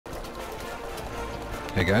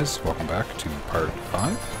Hey guys, welcome back to part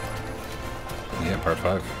 5. Yeah, part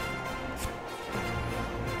 5.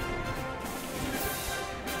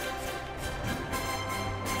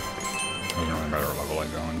 Doesn't really matter what level I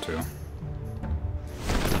go into.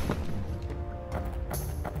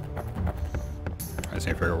 I just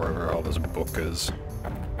need to figure out wherever all this book is.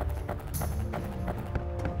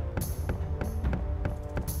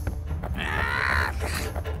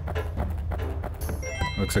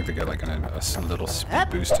 Looks like they get like a little speed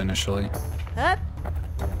boost initially.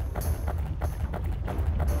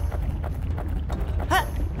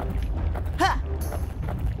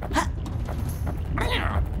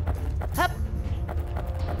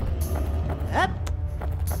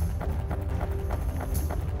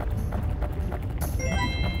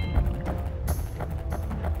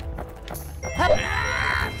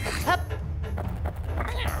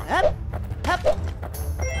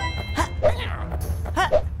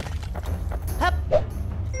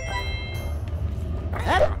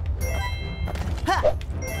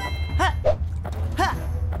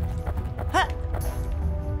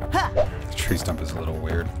 The tree stump is a little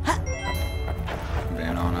weird,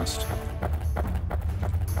 being honest.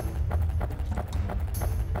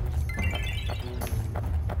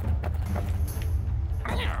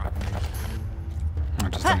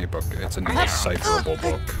 Not just any book, it's a decipherable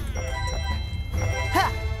book.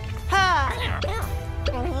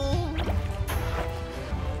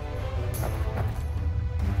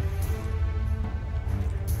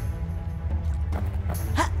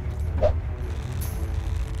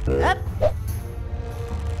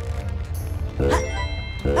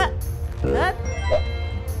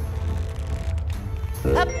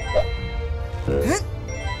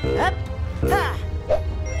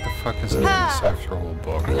 The fuck is an indecipherable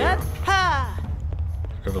book? I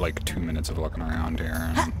have like 2 minutes of looking around here,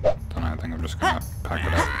 and then I think I'm just gonna pack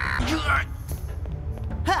it up.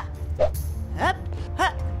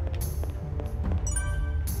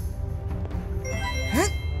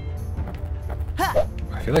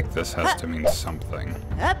 I feel like this has to mean something.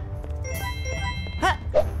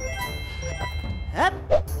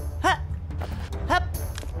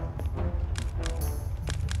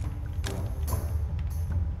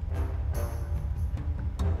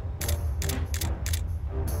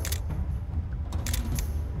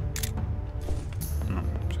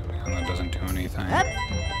 And that doesn't do anything.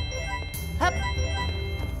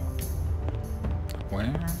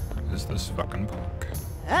 Where is this fucking book?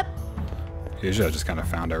 Usually I just kind of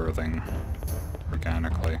found everything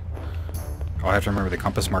organically. Oh, I have to remember the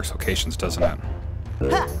compass marks locations, doesn't it?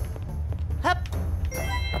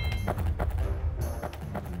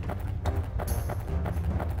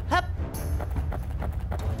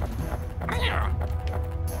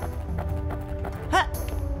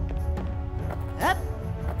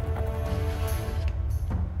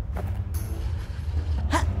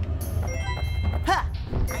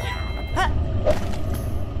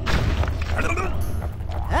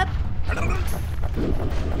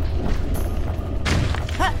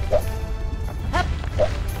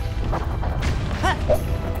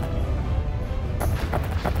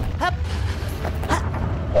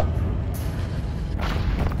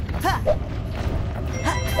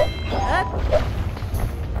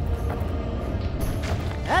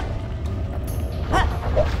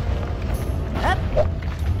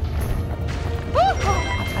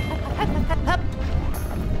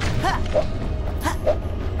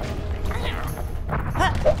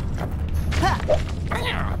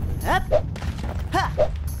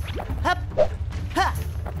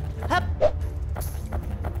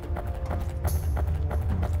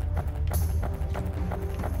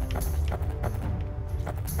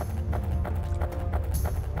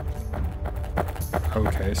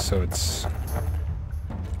 Okay, so it's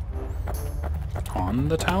on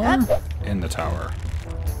the tower? In the tower.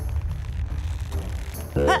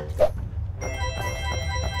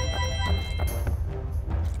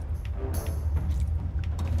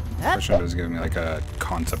 Question is giving me like a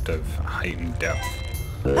concept of height and depth.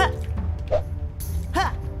 I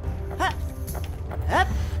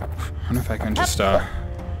wonder if I can just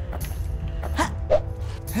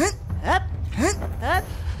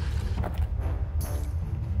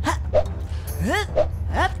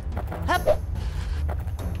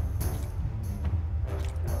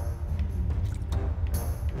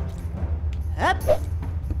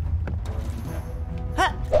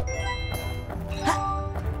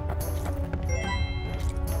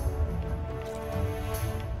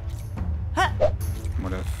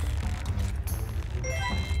what if...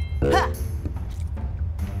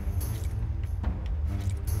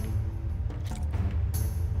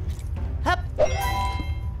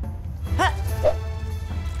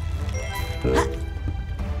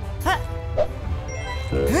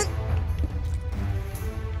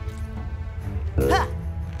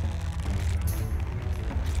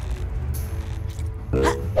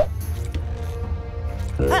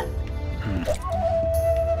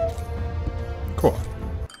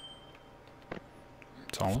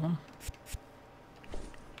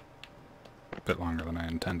 longer than I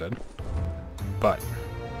intended. But,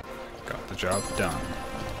 got the job done.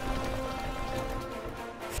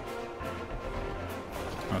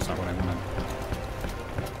 Oh, that's not what I wanted.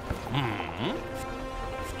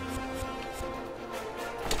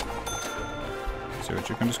 See what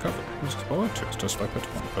you can discover. Use the bullet tools, just like the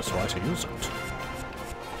tool. Press Y to use it.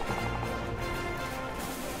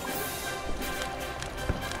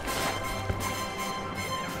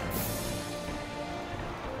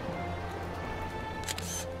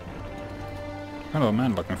 Hello,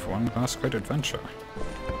 man looking for one last great adventure.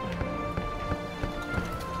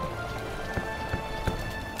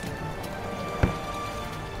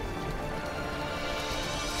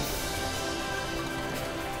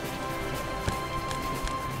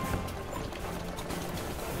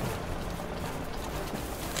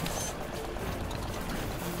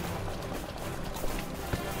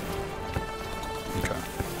 Okay.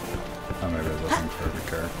 Oh, maybe I'm looking for every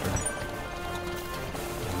character.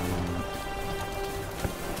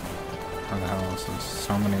 How the hell is this?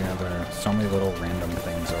 So many little random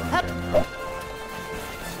things around here now.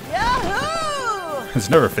 Yahoo! It's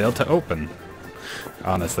never failed to open.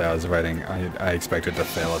 Honestly, I was writing, I expected to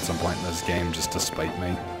fail at some point in this game just to spite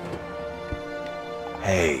me.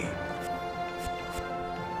 Hey.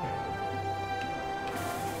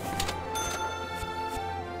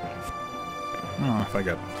 Oh, if I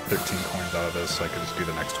got 13 coins out of this, I could just do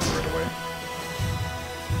the next one right away.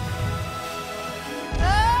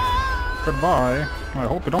 Goodbye. I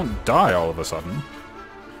hope you don't die all of a sudden.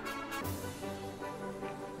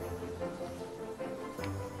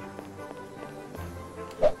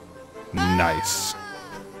 Nice.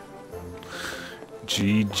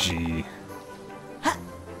 GG.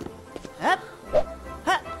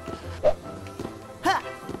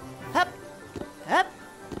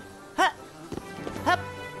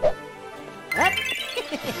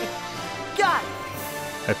 Got it.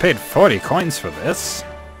 I paid 40 coins for this.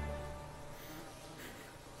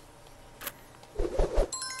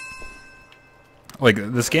 Like,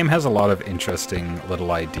 this game has a lot of interesting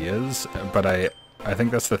little ideas, but I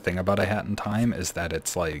think that's the thing about A Hat in Time, is that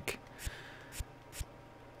it's like...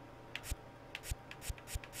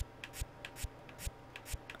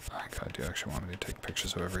 Oh god, do you actually want me to take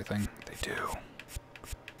pictures of everything? They do.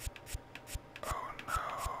 Oh no.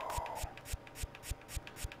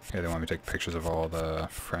 Yeah, they want me to take pictures of all the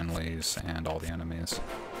friendlies and all the enemies.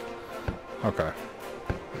 Okay.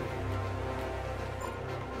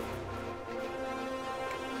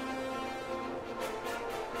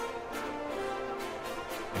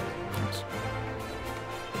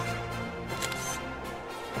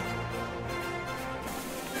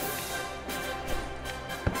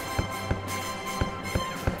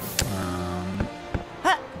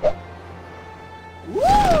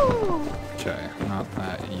 Okay, not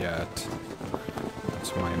that yet.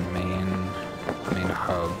 That's my main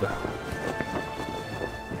hub.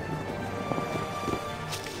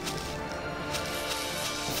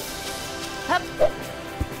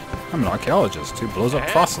 I'm an archaeologist who blows up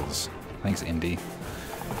fossils. Thanks, Indy.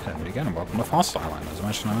 Hello again, and welcome to Fossil Island. As I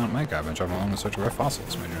mentioned, I'm not Mike. I've been traveling along in search of rare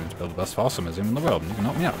fossils. My dream is to build the best fossil museum in the world, and you can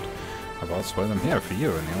help me out. I've also put them here for you,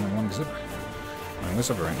 and the only one exhibit. I'm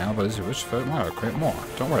exhibit right now, but as you wish for tomorrow, create more.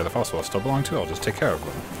 Don't worry, the fossils still belong to you. I'll just take care of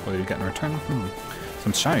them. What do you get in return?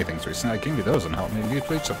 Some shiny things recently. I gave you those and helped me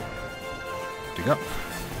get each of them. Dig up.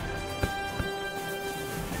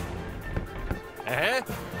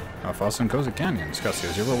 Our fossil and cozy canyon. Discuss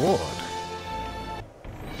here's your reward.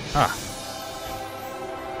 Ah.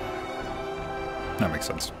 That makes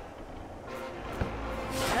sense.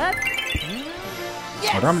 Yes.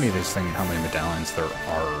 I wonder how many of these things, how many medallions there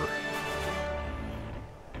are.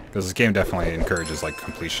 Because this game definitely encourages, like,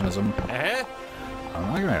 completionism.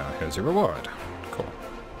 Here's your reward. Cool.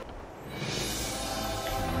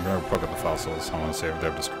 I'm gonna poke at the fossils. I want to see if they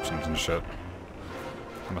have descriptions and shit.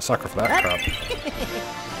 I'm a sucker for that crap.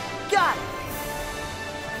 Got it.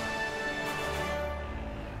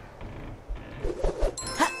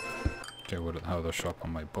 Okay, how do they show up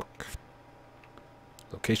on my book?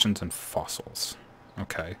 Locations and fossils.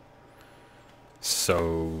 Okay.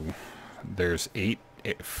 So there's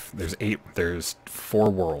there's 4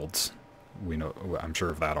 worlds. We know, I'm sure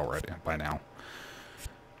of that already by now.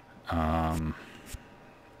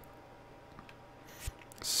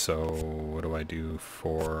 So what do I do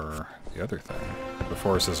for the other thing? The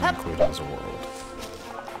forest isn't included as a world.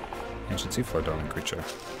 Ancient seafloor dwelling creature.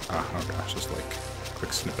 Ah, oh gosh, just like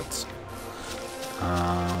quick snippets. I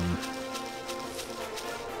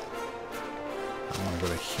want to go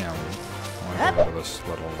to him. I want to go to this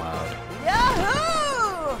little lad.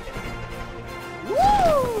 Yahoo!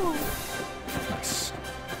 Woo! Nice.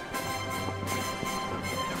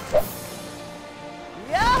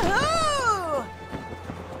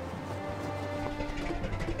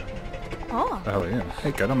 What the hell are you?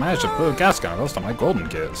 Hey kid, I managed to put a gas gun rust on my golden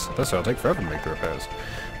gears. This will take forever to make the repairs.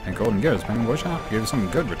 And golden gears, man, watch out. Give you something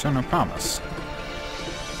good, return a promise.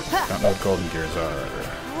 Don't know what golden gears are.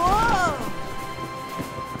 Whoa!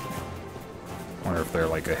 Wonder if they're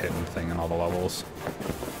like a hidden thing in all the levels.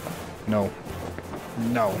 No.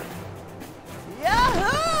 No.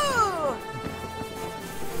 Yahoo!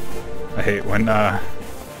 I hate when a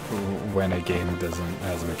game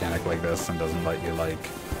has a mechanic like this and doesn't let you like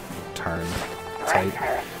turn. It's like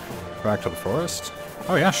back to the forest.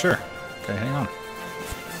 Oh yeah, sure. Okay, hang on.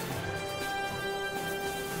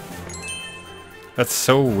 That's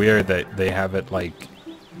so weird that they have it like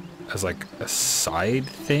as like a side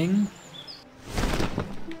thing.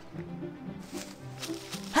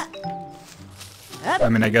 I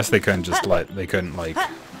mean, I guess they couldn't just they couldn't like.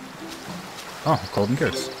 Oh, golden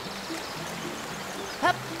gears.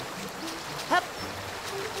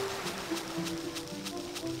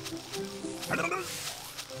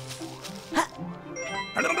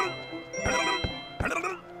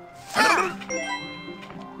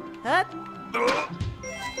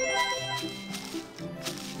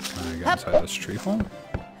 Can I get inside this tree hole?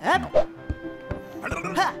 No.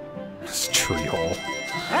 This tree hole.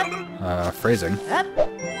 Phrasing.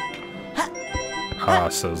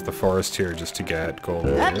 Says the forest here just to get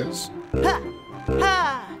golden gears.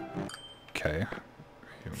 Okay.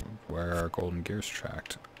 Where are golden gears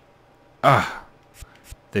tracked? Ah!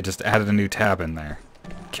 They just added a new tab in there.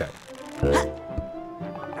 Okay.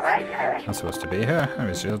 I'm supposed to be here. I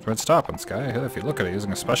mean, just red stop on Sky. If you look at it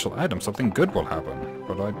using a special item, something good will happen.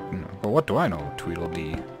 But what do I know,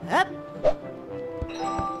 Tweedledee?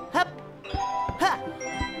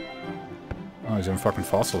 Oh, he's in fucking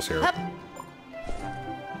fossils here.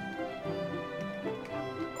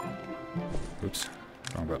 Oops.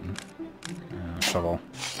 Wrong button. Shovel.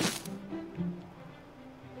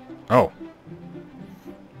 Oh.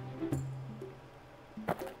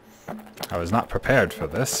 I was not prepared for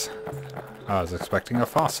this. I was expecting a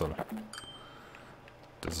fossil.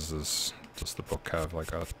 Does the book have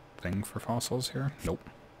like a thing for fossils here? Nope.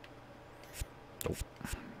 Nope.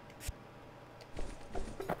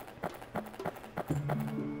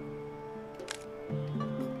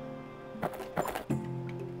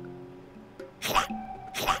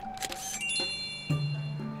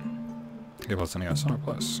 Give us any Center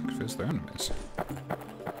Plus. Confuse their enemies.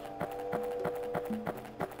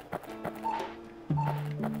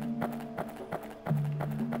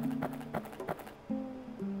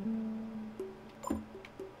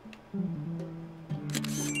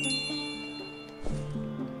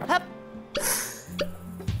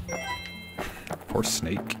 Poor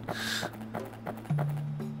snake.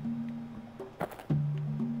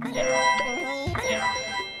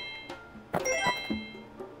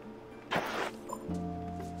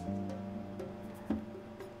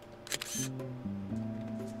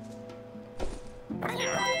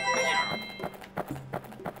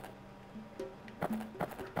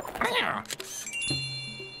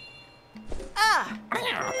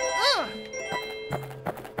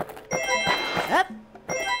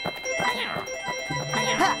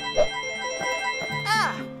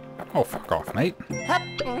 Oh, fuck off, mate.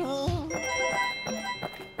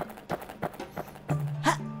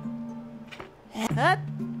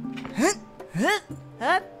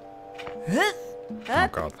 Oh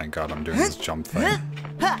god, thank god I'm doing this jump thing.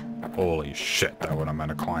 Holy shit, that would have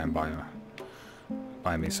meant a climb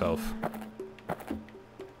by myself.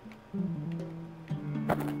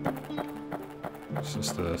 Is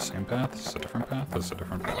this the same path? Is this a different path? This is a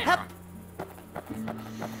different path.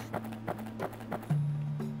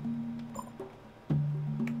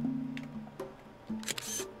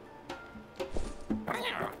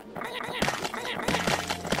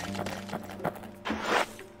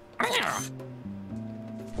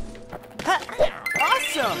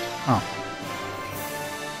 Awesome! Oh.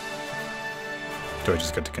 Do I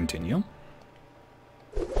just get to continue?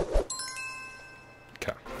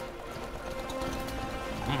 Okay.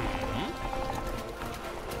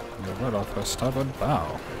 You're right off a starboard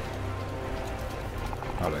bow.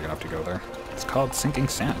 Oh, they're gonna have to go there. It's called sinking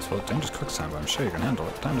sand. It's full of dangerous quicksand, but I'm sure you can handle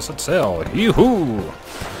it. Time to set sail. Yoo-hoo!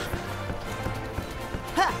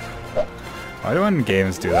 Why do when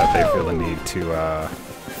games do that, they feel the need to,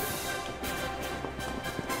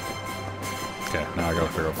 Okay, now I gotta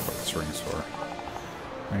figure out what this ring's for.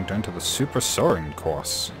 Going down to the super soaring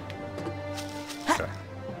course. Okay.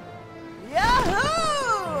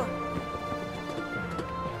 Yahoo!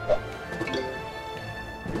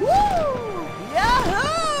 Woo!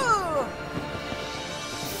 Yahoo!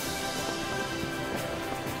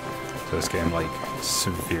 So this game like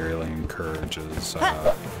severely encourages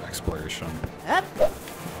exploration.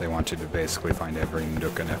 They want you to basically find every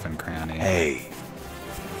nook and effing cranny. Hey.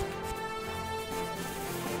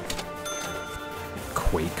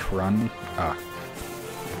 Quake run?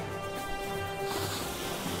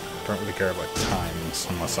 Don't really care about times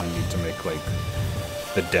unless I need to make like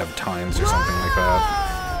the dev times or something like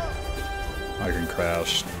that. I can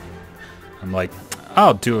crash. I'm like,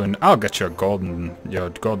 I'll get your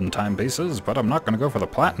golden time pieces, but I'm not gonna go for the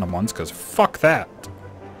platinum ones because fuck that.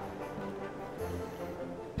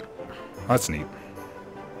 That's neat.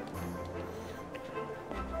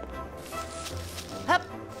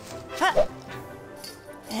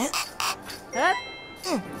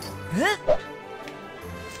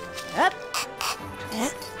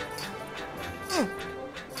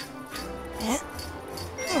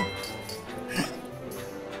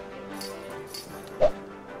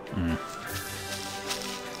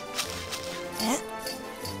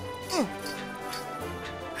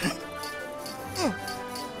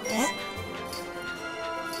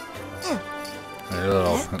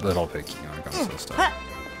 They're a little picky when it comes to this stuff.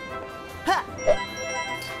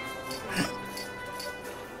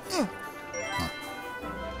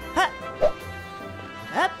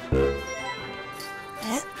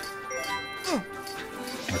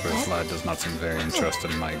 This lad does not seem very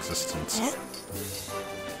interested in my existence.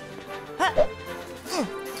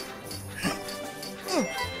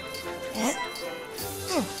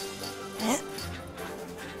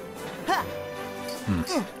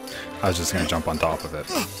 I was just gonna jump on top of it.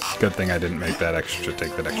 Good thing I didn't take that extra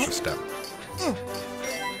step.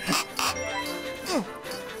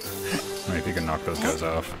 Maybe if you can knock those guys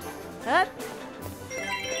off.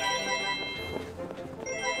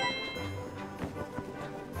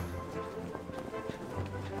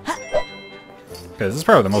 Okay, this is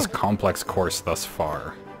probably the most complex course thus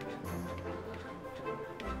far.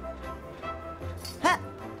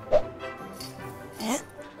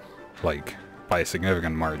 Like, by a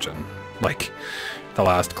significant margin. Like, the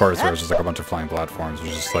last course where it was just like a bunch of flying platforms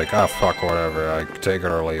was just like, ah, fuck, whatever, I take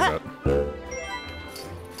it or leave it.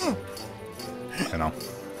 You know?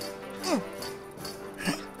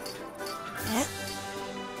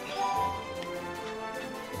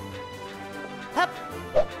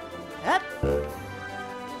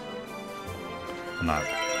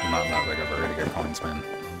 I'm not that big of a hurry to get coins, man.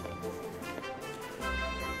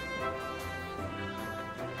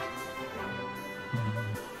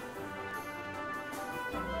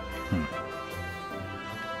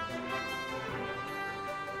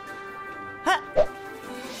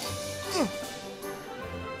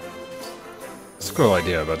 It's a cool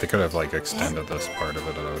idea, but they could have like extended this part of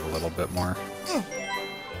it out a little bit more.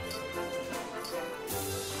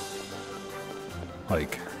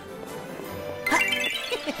 Like,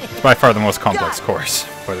 it's by far the most complex course,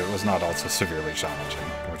 but it was not also severely challenging,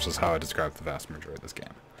 which is how I describe the vast majority of this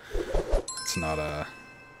game. It's not a...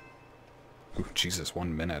 Ooh, Jesus,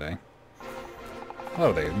 1 minute, eh?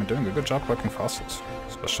 Oh, they've been doing a good job collecting fossils,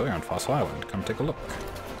 especially on Fossil Island. Come take a look.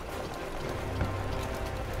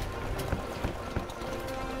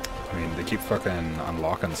 I mean, they keep fucking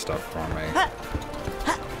unlocking stuff for me.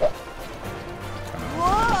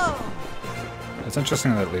 It's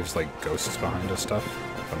interesting that it leaves, like, ghosts behind and stuff,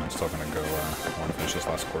 but I'm still gonna go, I want to finish this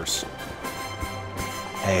last course.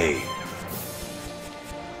 Hey.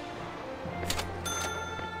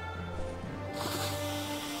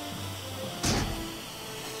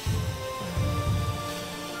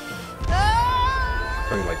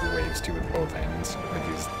 Probably, like, waves too with both hands. Like,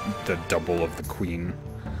 he's the double of the queen.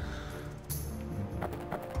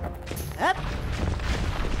 Up.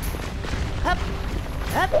 Up.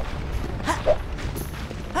 Up.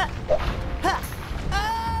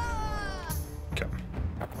 Okay.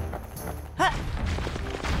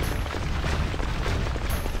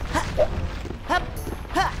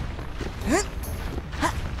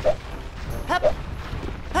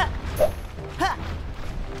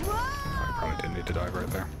 I probably didn't need to dive right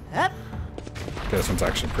there. Okay, this one's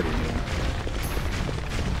actually pretty neat.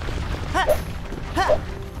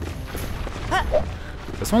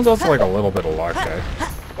 This one's also like a little bit of luck, eh?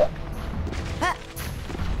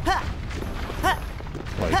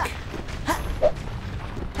 Like...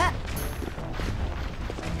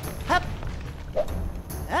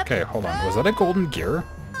 Okay, hold on. Was that a golden gear?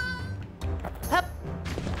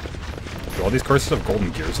 Do all these courses have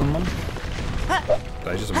golden gears in them? Did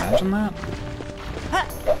I just imagine that?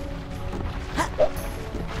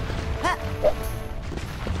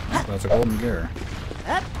 Oh, that's a golden gear.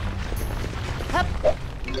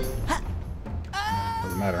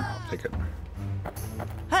 Doesn't matter. I'll take it.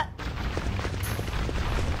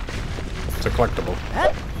 It's a collectible.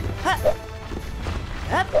 Up. Ha.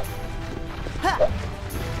 Up. Ha.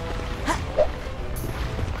 Ha.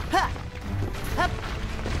 Ha. Up.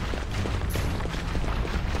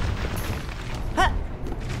 Ha.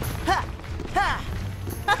 Ha. Ha.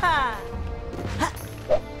 Ha ha.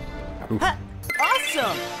 Ooh. Ha.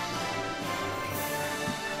 Awesome.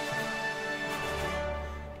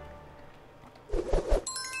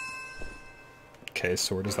 Okay,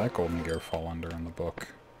 so where does that golden gear fall under in the book?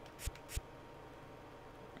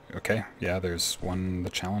 Okay, yeah, there's one of the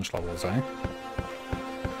challenge levels, eh?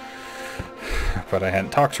 But I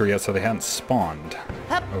hadn't talked to her yet, so they hadn't spawned.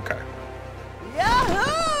 Hup. Okay. Yahoo!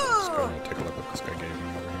 Let's go ahead and take a look what this guy gave me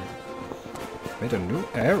over here. Made a new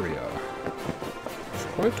area. It's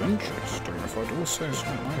quite interesting, if I do say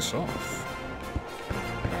so myself.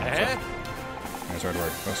 Here's where to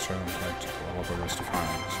work. Best road like to all the rest of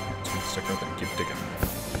finds. So let's stick with it and keep digging.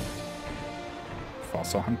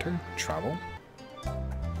 Fossil Hunter? Travel?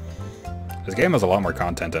 This game has a lot more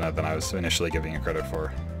content in it than I was initially giving it credit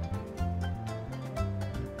for.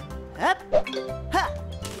 Up. Ha.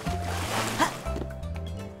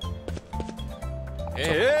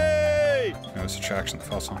 Hey! Notice attraction, the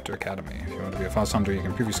Fossil Hunter Academy. If you want to be a Fossil Hunter, you can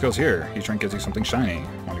improve your skills here. Each rank gives you something shiny.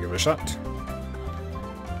 Want to give it a shot?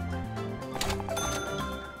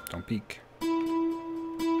 Don't peek.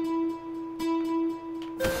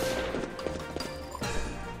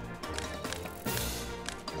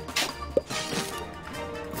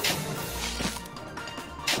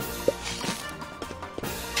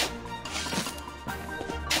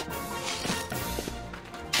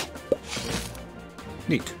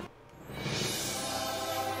 Neat.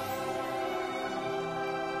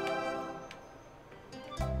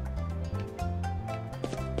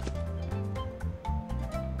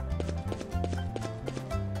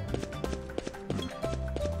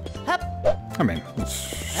 Hup. I mean,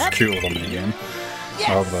 it's a cute little minigame.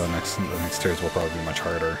 Well, the next tiers will probably be much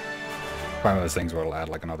harder. One of those things where it'll add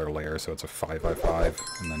like another layer, so it's a 5x5,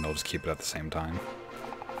 and then they'll just keep it at the same time.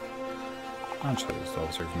 Actually, this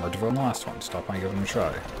level's even more difficult than the last one. Stop by and give it a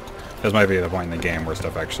try. This might be the point in the game where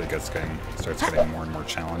stuff actually starts getting more and more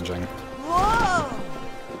challenging. Whoa!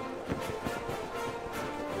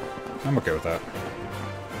 I'm okay with that.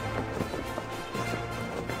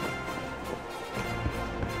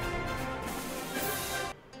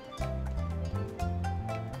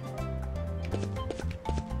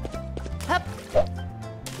 Hup.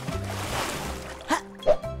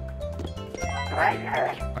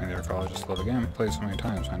 I never recall, I just love the game. Played so many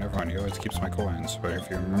times. I never find he always keeps my coins. But if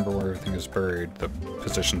you remember where everything is buried, the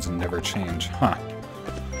positions never change. Huh.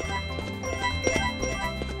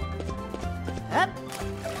 Hup.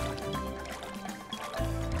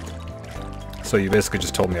 So you basically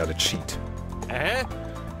just told me how to cheat. Eh?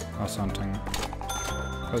 Or something.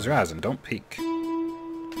 Close your eyes and don't peek.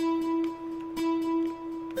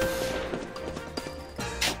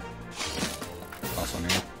 Also new.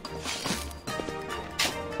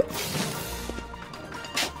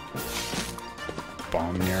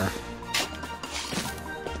 Bomb near.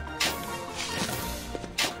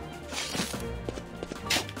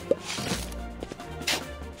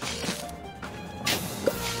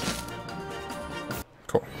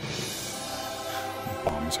 Cool.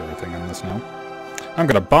 Bombs everything in this now. I'm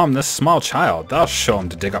gonna bomb this small child. I'll show him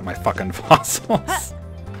to dig up my fucking fossils.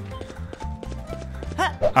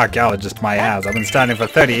 Archaeologist my ass. I've been standing for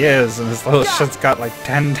 30 years and this little shit's got like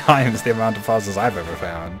 10 times the amount of fossils I've ever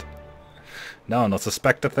found. No one will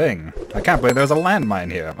suspect a thing. I can't believe there was a landmine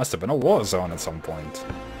here. It must have been a war zone at some point.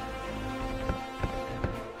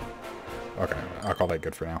 Okay, I'll call that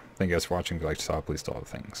good for now. Thank you guys for watching. If you liked the saw, please do all the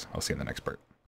things. I'll see you in the next part.